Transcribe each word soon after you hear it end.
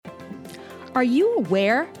Are you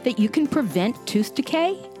aware that you can prevent tooth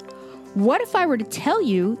decay? What if I were to tell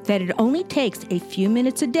you that it only takes a few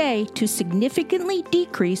minutes a day to significantly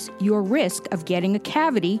decrease your risk of getting a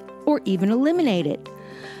cavity or even eliminate it?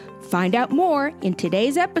 Find out more in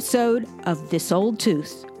today's episode of This Old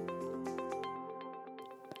Tooth.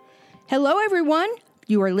 Hello, everyone.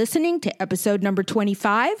 You are listening to episode number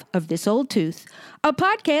 25 of This Old Tooth, a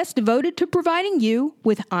podcast devoted to providing you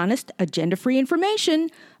with honest, agenda-free information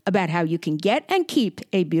about how you can get and keep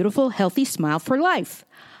a beautiful, healthy smile for life.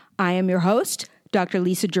 I am your host, Dr.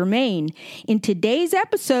 Lisa Germain. In today's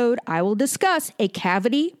episode, I will discuss a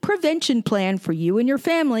cavity prevention plan for you and your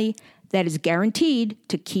family that is guaranteed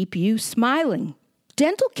to keep you smiling.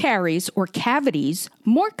 Dental caries or cavities,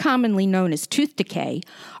 more commonly known as tooth decay,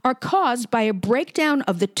 are caused by a breakdown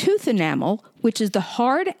of the tooth enamel, which is the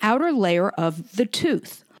hard outer layer of the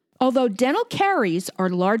tooth. Although dental caries are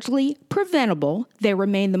largely preventable, they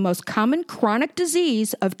remain the most common chronic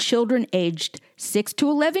disease of children aged 6 to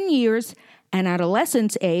 11 years and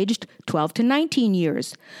adolescents aged 12 to 19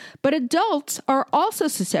 years. But adults are also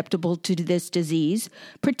susceptible to this disease,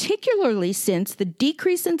 particularly since the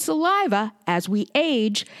decrease in saliva as we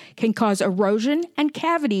age can cause erosion and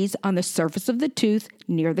cavities on the surface of the tooth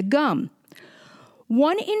near the gum.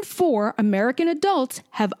 1 in 4 American adults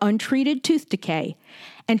have untreated tooth decay.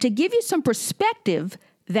 And to give you some perspective,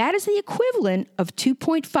 that is the equivalent of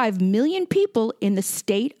 2.5 million people in the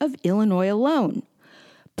state of Illinois alone.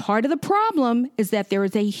 Part of the problem is that there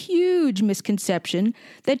is a huge misconception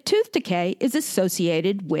that tooth decay is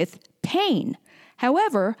associated with pain.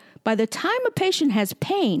 However, by the time a patient has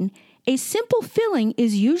pain, a simple filling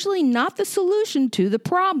is usually not the solution to the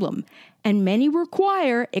problem, and many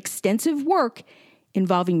require extensive work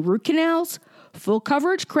involving root canals, full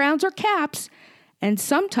coverage crowns or caps, and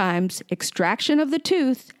sometimes extraction of the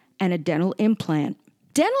tooth and a dental implant.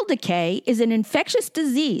 Dental decay is an infectious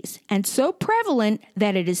disease and so prevalent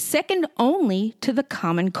that it is second only to the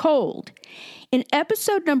common cold. In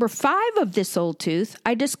episode number 5 of This Old Tooth,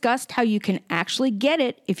 I discussed how you can actually get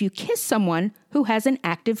it if you kiss someone who has an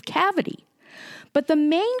active cavity. But the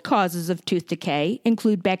main causes of tooth decay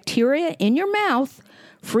include bacteria in your mouth,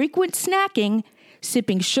 frequent snacking,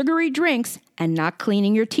 sipping sugary drinks, and not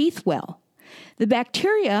cleaning your teeth well. The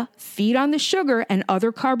bacteria feed on the sugar and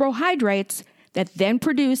other carbohydrates that then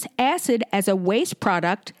produce acid as a waste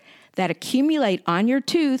product that accumulate on your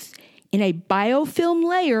tooth in a biofilm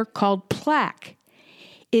layer called plaque.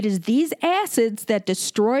 It is these acids that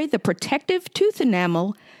destroy the protective tooth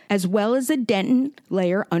enamel as well as the dentin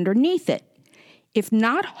layer underneath it. If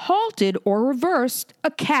not halted or reversed,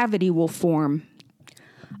 a cavity will form.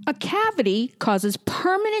 A cavity causes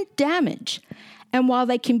permanent damage, and while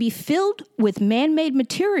they can be filled with man-made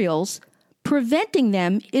materials, preventing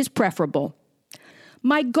them is preferable.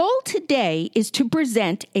 My goal today is to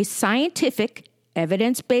present a scientific,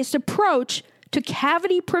 evidence-based approach to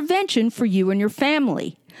cavity prevention for you and your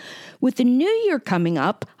family. With the new year coming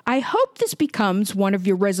up, I hope this becomes one of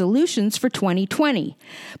your resolutions for 2020,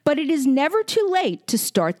 but it is never too late to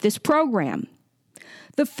start this program.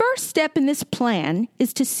 The first step in this plan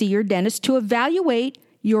is to see your dentist to evaluate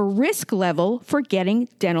your risk level for getting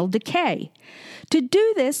dental decay. To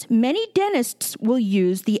do this, many dentists will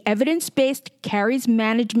use the evidence-based caries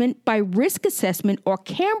management by risk assessment or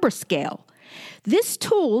Canberra scale. This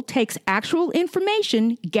tool takes actual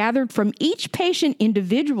information gathered from each patient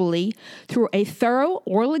individually through a thorough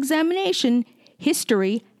oral examination,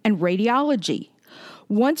 history, and radiology.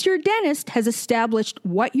 Once your dentist has established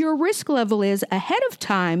what your risk level is ahead of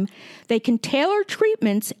time, they can tailor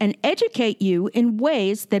treatments and educate you in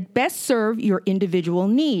ways that best serve your individual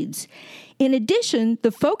needs. In addition,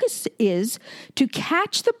 the focus is to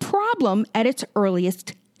catch the problem at its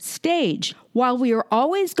earliest stage. While we are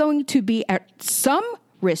always going to be at some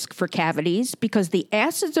risk for cavities because the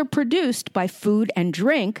acids are produced by food and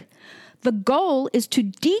drink, the goal is to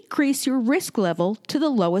decrease your risk level to the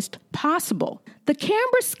lowest possible. The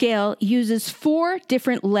Canberra scale uses 4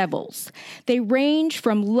 different levels. They range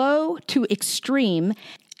from low to extreme,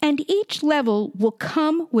 and each level will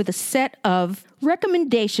come with a set of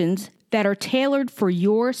recommendations that are tailored for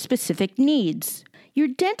your specific needs. Your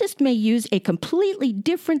dentist may use a completely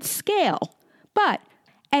different scale, but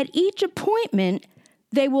at each appointment,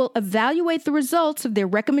 they will evaluate the results of their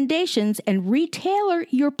recommendations and retailor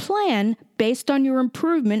your plan based on your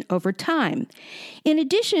improvement over time. In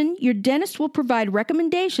addition, your dentist will provide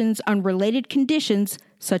recommendations on related conditions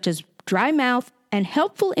such as dry mouth and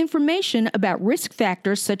helpful information about risk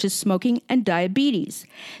factors such as smoking and diabetes.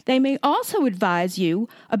 They may also advise you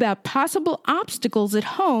about possible obstacles at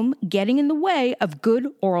home getting in the way of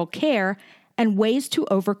good oral care and ways to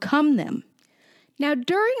overcome them. Now,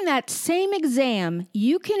 during that same exam,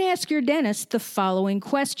 you can ask your dentist the following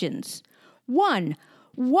questions. 1.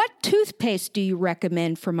 What toothpaste do you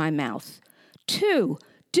recommend for my mouth? 2.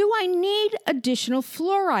 Do I need additional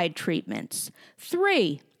fluoride treatments?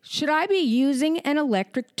 3. Should I be using an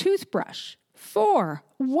electric toothbrush? 4.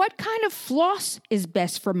 What kind of floss is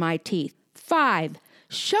best for my teeth? 5.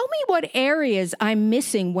 Show me what areas I'm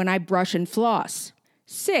missing when I brush and floss.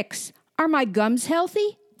 6. Are my gums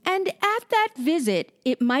healthy? And at that visit,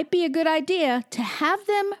 it might be a good idea to have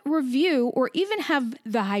them review or even have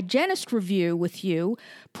the hygienist review with you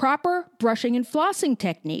proper brushing and flossing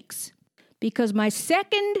techniques. Because my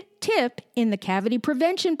second tip in the cavity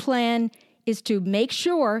prevention plan is to make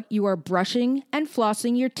sure you are brushing and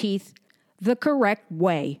flossing your teeth the correct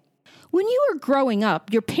way. When you were growing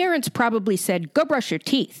up, your parents probably said, go brush your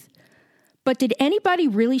teeth. But did anybody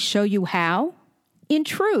really show you how? In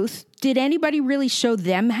truth, did anybody really show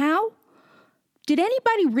them how? Did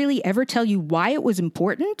anybody really ever tell you why it was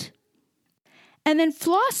important? And then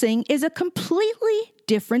flossing is a completely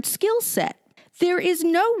different skill set. There is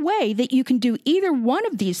no way that you can do either one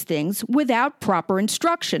of these things without proper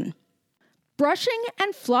instruction. Brushing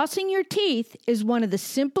and flossing your teeth is one of the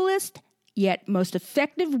simplest yet most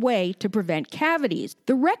effective way to prevent cavities.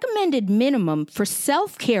 The recommended minimum for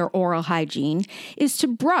self-care oral hygiene is to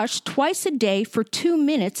brush twice a day for 2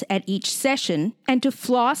 minutes at each session and to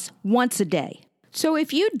floss once a day. So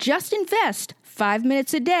if you just invest 5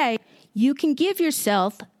 minutes a day, you can give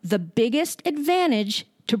yourself the biggest advantage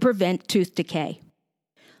to prevent tooth decay.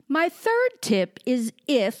 My third tip is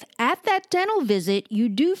if at that dental visit you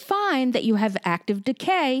do find that you have active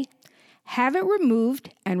decay, have it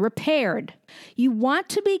removed and repaired. You want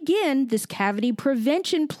to begin this cavity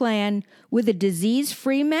prevention plan with a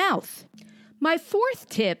disease-free mouth. My fourth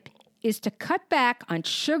tip is to cut back on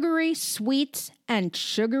sugary sweets and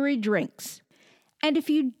sugary drinks. And if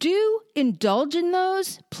you do indulge in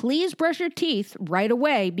those, please brush your teeth right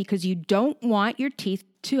away because you don't want your teeth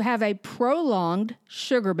to have a prolonged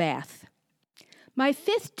sugar bath. My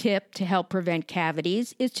fifth tip to help prevent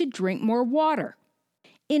cavities is to drink more water.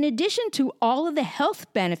 In addition to all of the health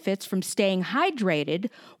benefits from staying hydrated,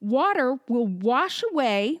 water will wash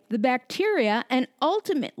away the bacteria and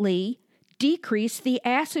ultimately decrease the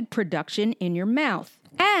acid production in your mouth.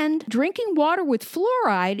 And drinking water with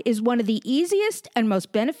fluoride is one of the easiest and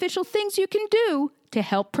most beneficial things you can do to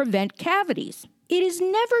help prevent cavities. It is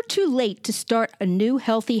never too late to start a new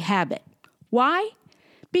healthy habit. Why?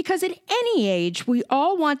 Because at any age, we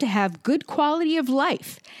all want to have good quality of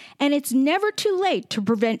life, and it's never too late to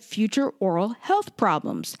prevent future oral health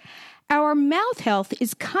problems. Our mouth health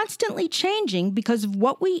is constantly changing because of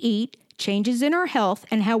what we eat, changes in our health,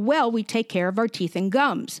 and how well we take care of our teeth and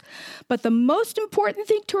gums. But the most important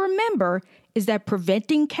thing to remember is that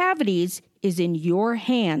preventing cavities is in your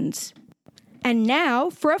hands. And now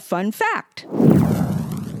for a fun fact.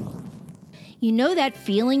 You know that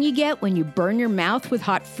feeling you get when you burn your mouth with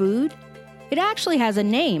hot food? It actually has a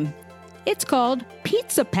name. It's called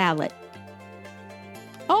pizza palate.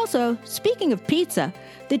 Also, speaking of pizza,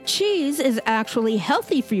 the cheese is actually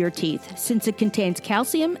healthy for your teeth since it contains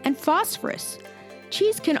calcium and phosphorus.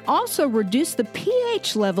 Cheese can also reduce the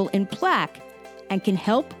pH level in plaque and can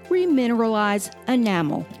help remineralize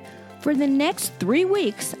enamel. For the next 3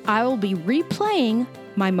 weeks, I will be replaying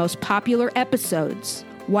my most popular episodes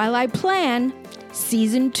while I plan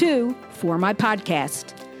Season 2 for my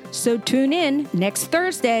podcast. So tune in next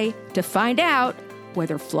Thursday to find out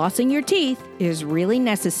whether flossing your teeth is really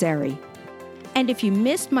necessary. And if you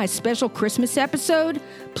missed my special Christmas episode,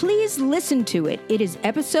 please listen to it. It is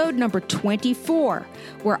episode number 24,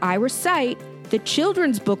 where I recite the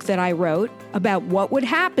children's book that I wrote about what would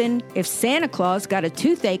happen if Santa Claus got a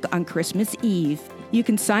toothache on Christmas Eve. You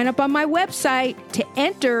can sign up on my website to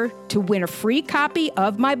enter to win a free copy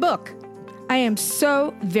of my book. I am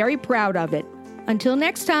so very proud of it. Until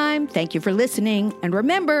next time, thank you for listening. And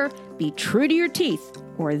remember, be true to your teeth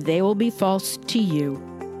or they will be false to you.